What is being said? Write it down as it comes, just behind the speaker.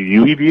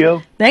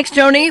UEBO. Thanks,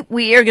 Tony.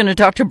 We are going to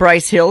talk to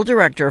Bryce Hill,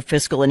 Director of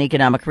Fiscal and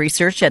Economic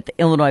Research at the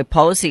Illinois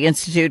Policy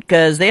Institute,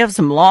 because they have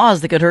some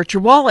laws that could hurt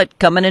your wallet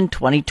coming in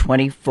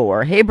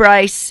 2024. Hey,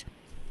 Bryce.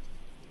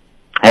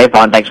 Hey,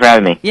 Fawn. Thanks for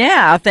having me.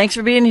 Yeah, thanks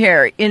for being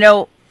here. You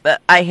know,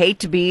 I hate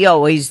to be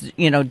always,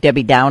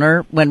 Debbie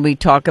Downer when we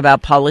talk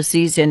about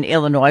policies in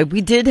Illinois.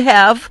 We did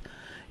have,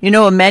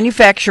 a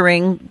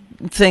manufacturing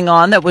thing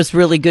on that was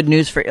really good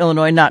news for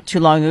Illinois not too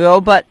long ago,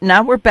 but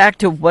now we're back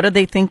to what are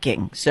they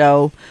thinking?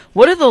 So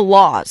what are the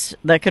laws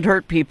that could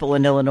hurt people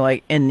in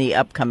Illinois in the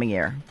upcoming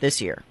year,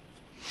 this year?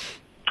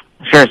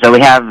 Sure. So we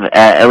have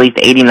at least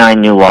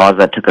 89 new laws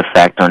that took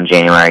effect on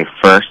January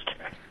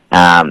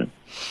 1st.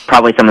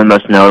 Probably some of the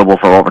most notable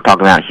for what we're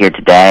talking about here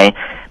today: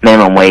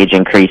 minimum wage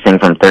increasing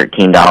from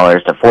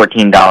 $13 to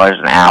 $14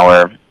 an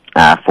hour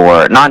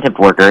for non-tipped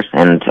workers,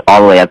 and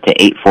all the way up to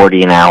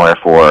 $8.40 an hour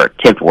for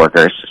tipped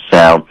workers.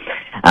 So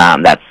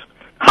that's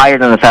higher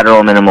than the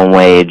federal minimum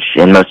wage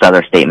and most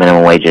other state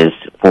minimum wages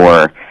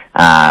for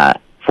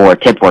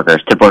tipped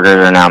workers. Tipped workers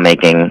are now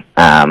making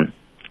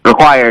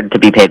required to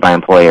be paid by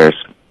employers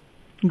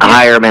a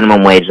higher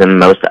minimum wage than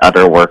most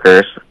other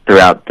workers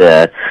throughout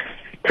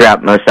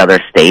most other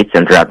states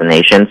and throughout the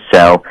nation.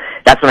 So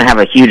that's going to have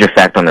a huge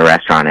effect on the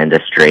restaurant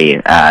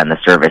industry and the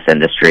service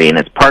industry, and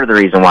it's part of the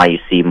reason why you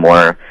see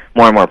more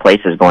and more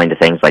places going to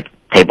things like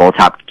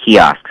tabletop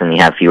kiosks, and you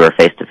have fewer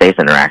face-to-face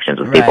interactions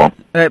with people.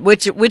 Right,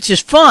 which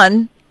is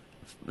fun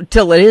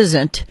till it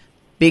isn't,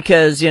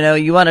 because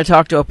you want to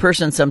talk to a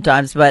person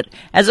sometimes. But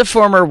as a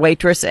former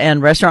waitress and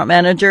restaurant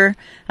manager,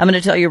 I'm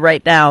going to tell you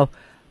right now,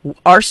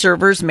 our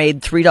servers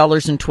made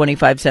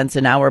 $3.25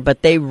 an hour,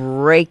 but they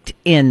raked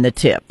in the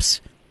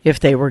tips if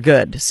they were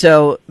good.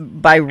 So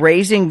by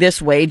raising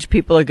this wage,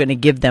 people are going to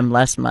give them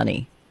less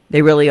money.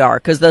 They really are,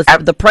 because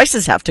the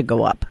prices have to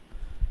go up.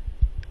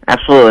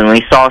 Absolutely. And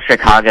we saw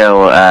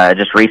Chicago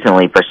just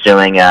recently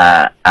pursuing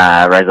a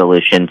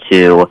resolution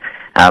to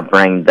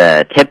bring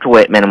the tipped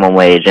minimum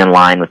wage in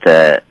line with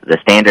the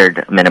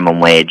standard minimum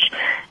wage.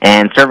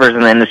 And servers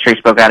in the industry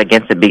spoke out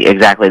against it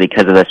exactly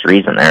because of this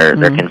reason. They're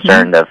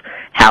concerned of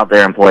how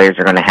their employers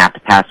are going to have to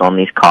pass on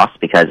these costs,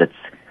 because it's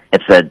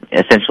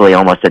essentially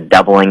almost a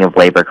doubling of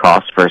labor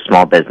costs for a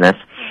small business.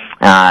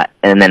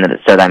 And then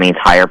so that means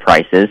higher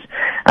prices.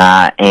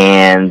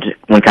 And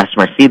when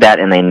customers see that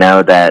and they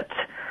know that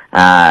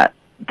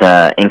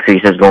the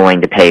increase is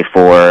going to pay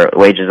for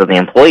wages of the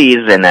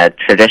employees in a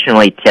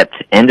traditionally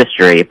tipped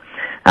industry,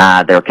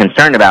 they're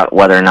concerned about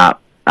whether or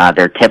not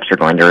their tips are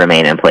going to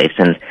remain in place.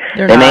 And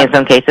they may in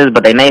some cases,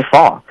 but they may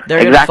fall.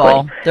 They're going to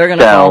fall. They're going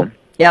to fall.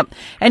 Yep.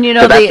 And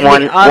so that's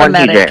one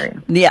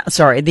automatic,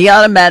 the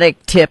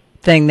automatic tip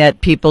thing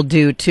that people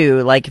do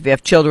too, like if you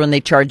have children,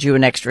 they charge you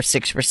an extra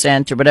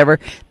 6% or whatever.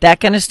 That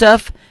kind of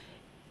stuff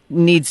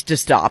needs to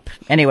stop.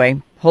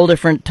 Anyway, whole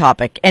different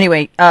topic.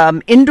 Anyway,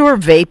 indoor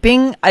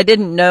vaping, I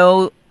didn't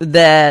know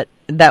that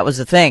was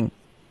a thing.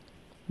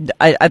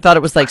 I thought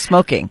it was like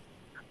smoking.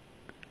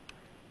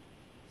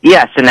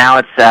 Yeah, so now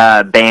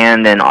it's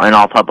banned in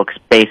all public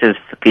spaces.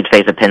 You'd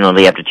face a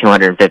penalty up to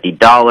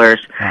 $250.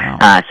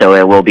 Wow. So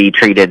it will be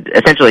treated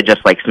essentially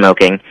just like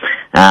smoking.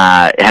 You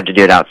have to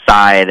do it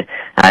outside.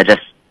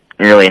 Just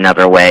really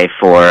another way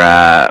for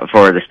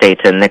the state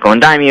to nickel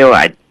and dime you.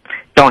 I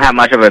don't have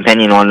much of an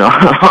opinion on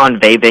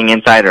vaping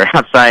inside or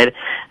outside.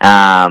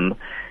 But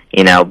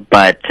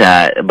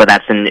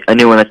that's a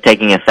new one that's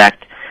taking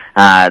effect.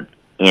 And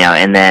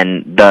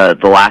then the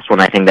last one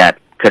I think that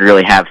could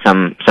really have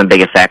some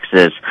big effects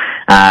is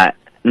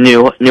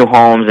new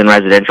homes and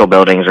residential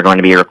buildings are going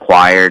to be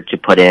required to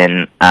put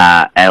in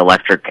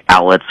electric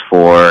outlets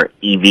for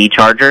EV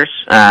chargers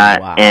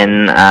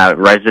in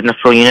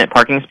residential unit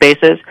parking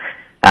spaces.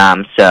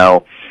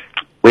 So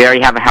we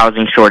already have a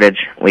housing shortage.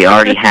 We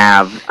already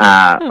have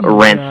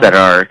rents that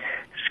are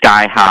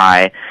sky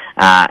high,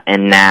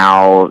 and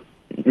now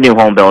new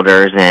home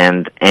builders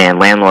and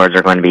landlords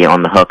are going to be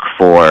on the hook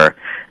for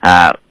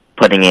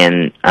putting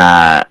in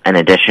an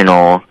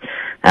additional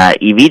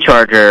EV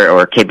charger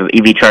or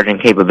EV charging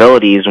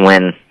capabilities,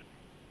 when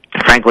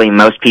frankly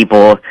most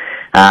people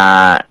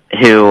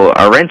who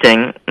are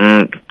renting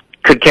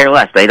could care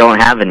less. They don't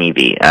have an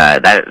EV.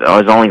 That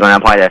is only going to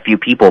apply to a few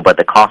people, but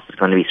the cost is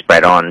going to be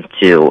spread on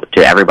to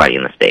everybody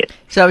in the state.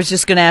 So I was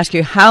just going to ask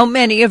you, how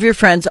many of your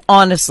friends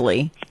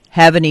honestly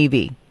have an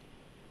EV?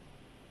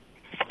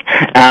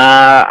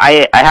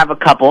 I have a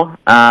couple,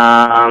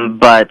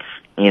 but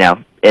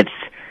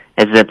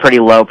it's a pretty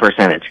low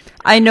percentage.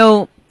 I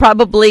know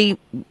probably,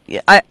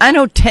 I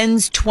know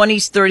 10s,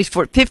 20s, 30s,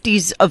 40s,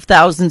 50s of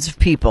thousands of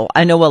people.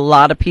 I know a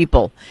lot of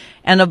people.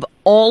 And of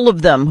all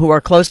of them who are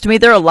close to me,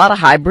 there are a lot of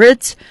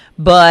hybrids,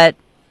 but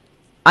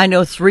I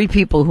know 3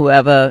 people who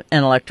have an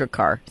electric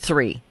car.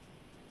 3.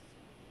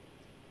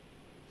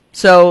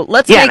 So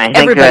let's make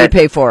everybody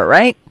pay for it,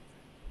 right?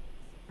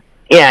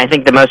 Yeah, I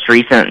think the most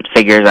recent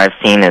figures I've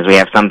seen is we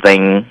have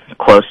something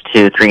close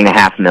to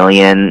 3.5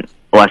 million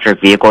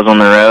electric vehicles on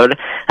the road,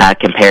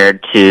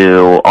 compared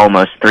to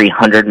almost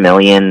 300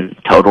 million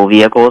total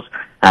vehicles.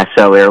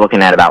 So we're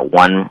looking at about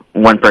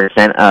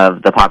 1%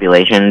 of the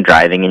population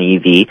driving an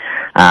EV.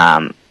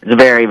 It's a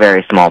very,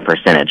 very small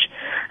percentage.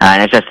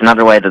 And it's just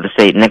another way that the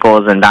state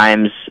nickels and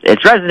dimes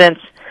its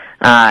residents.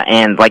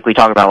 And like we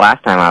talked about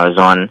last time I was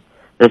on,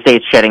 the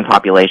state's shedding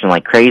population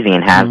like crazy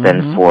and has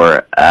been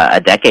for a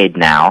decade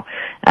now.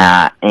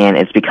 And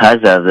it's because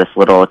of this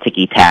little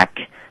ticky-tack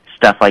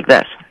stuff like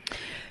this.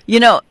 You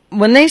know,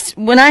 when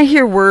I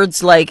hear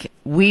words like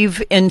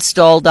we've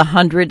installed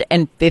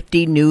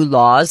 150 new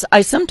laws,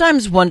 I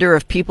sometimes wonder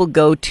if people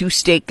go to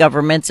state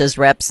governments as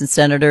reps and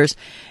senators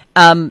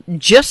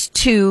just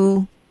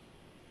to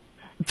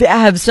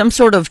have some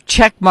sort of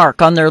check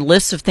mark on their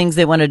list of things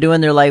they want to do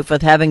in their life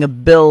with having a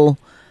bill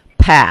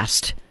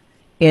passed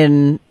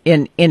in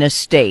a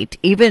state,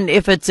 even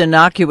if it's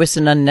innocuous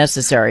and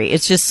unnecessary.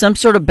 It's just some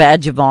sort of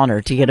badge of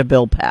honor to get a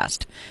bill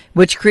passed,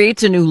 which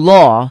creates a new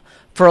law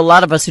for a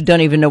lot of us who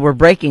don't even know we're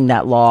breaking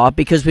that law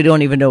because we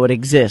don't even know it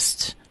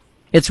exists.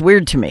 It's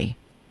weird to me.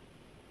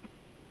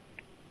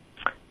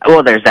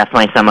 Well, there's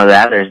definitely some of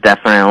that. There's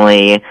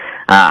definitely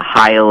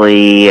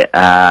highly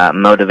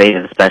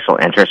motivated special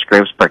interest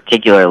groups,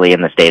 particularly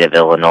in the state of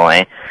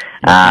Illinois,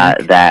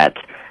 that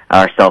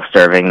are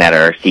self-serving, that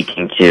are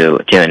seeking to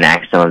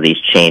enact some of these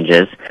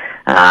changes.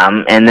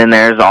 And then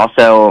there's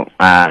also,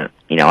 on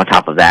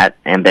top of that,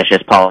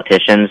 ambitious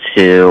politicians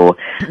who,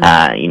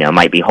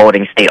 might be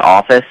holding state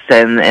office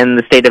in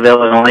the state of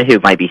Illinois, who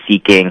might be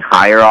seeking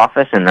higher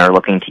office, and they're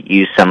looking to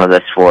use some of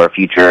this for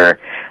future,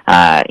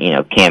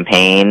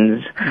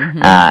 campaigns,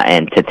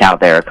 and to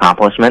tout their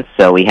accomplishments.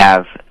 So we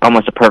have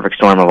almost a perfect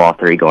storm of all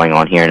three going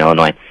on here in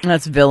Illinois.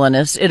 That's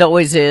villainous. It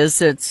always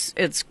is.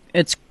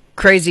 It's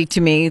crazy to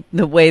me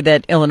the way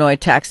that Illinois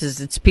taxes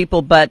its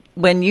people. But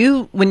when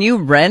you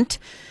rent,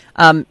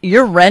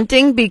 you're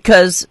renting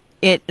because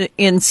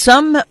in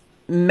some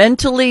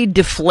mentally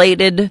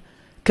deflated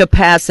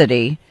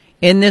capacity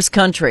in this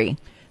country,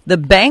 the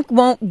bank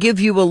won't give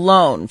you a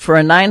loan for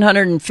a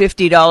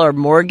 $950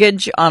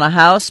 mortgage on a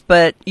house,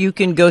 but you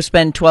can go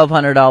spend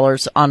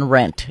 $1,200 on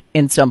rent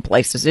in some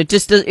places. It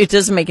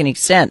doesn't make any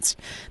sense.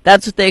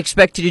 That's what they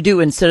expect you to do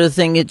instead of the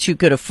thing that you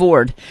could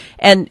afford.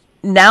 And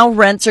now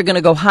rents are going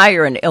to go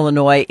higher in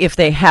Illinois if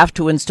they have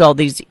to install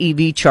these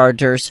EV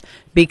chargers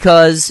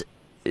because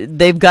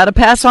they've got to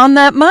pass on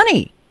that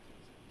money.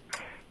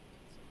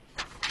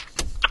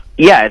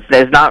 Yeah,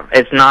 it's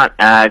not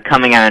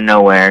coming out of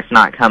nowhere. It's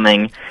not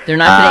coming. They're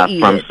not going to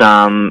eat from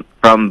some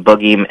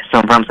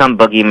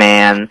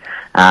boogeyman.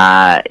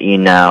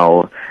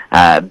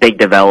 Big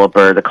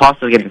developer. The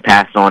cost is getting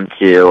passed on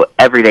to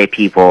everyday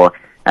people,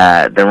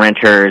 the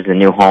renters, the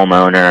new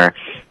homeowner,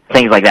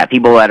 things like that.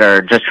 People that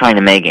are just trying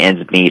to make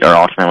ends meet are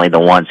ultimately the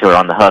ones who are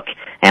on the hook.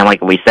 And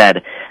like we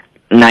said,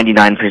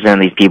 99% of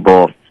these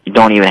people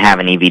don't even have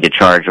an EV to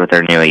charge with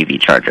their new EV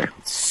charger.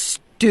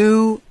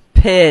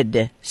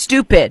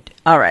 Stupid.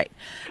 All right.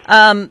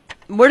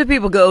 Where do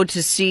people go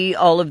to see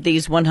all of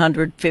these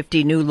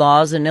 150 new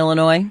laws in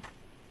Illinois?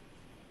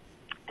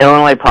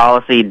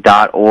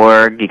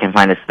 IllinoisPolicy.org. You can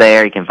find us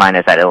there. You can find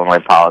us at Illinois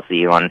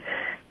Policy on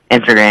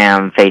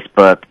Instagram,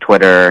 Facebook,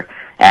 Twitter,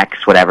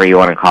 X, whatever you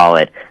want to call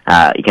it.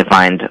 You can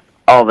find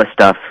all this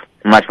stuff,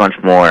 much, much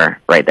more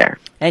right there.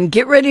 And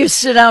get ready to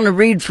sit down and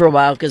read for a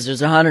while because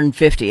there's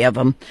 150 of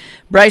them.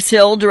 Bryce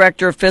Hill,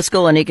 Director of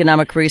Fiscal and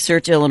Economic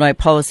Research, Illinois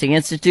Policy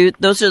Institute.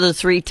 Those are the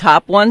three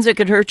top ones that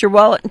could hurt your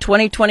wallet in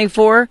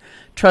 2024.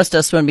 Trust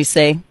us when we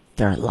say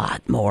there are a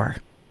lot more.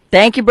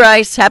 Thank you,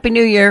 Bryce. Happy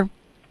New Year.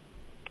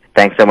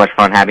 Thanks so much,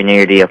 Fun. Happy New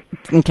Year to you.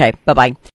 Okay, bye-bye.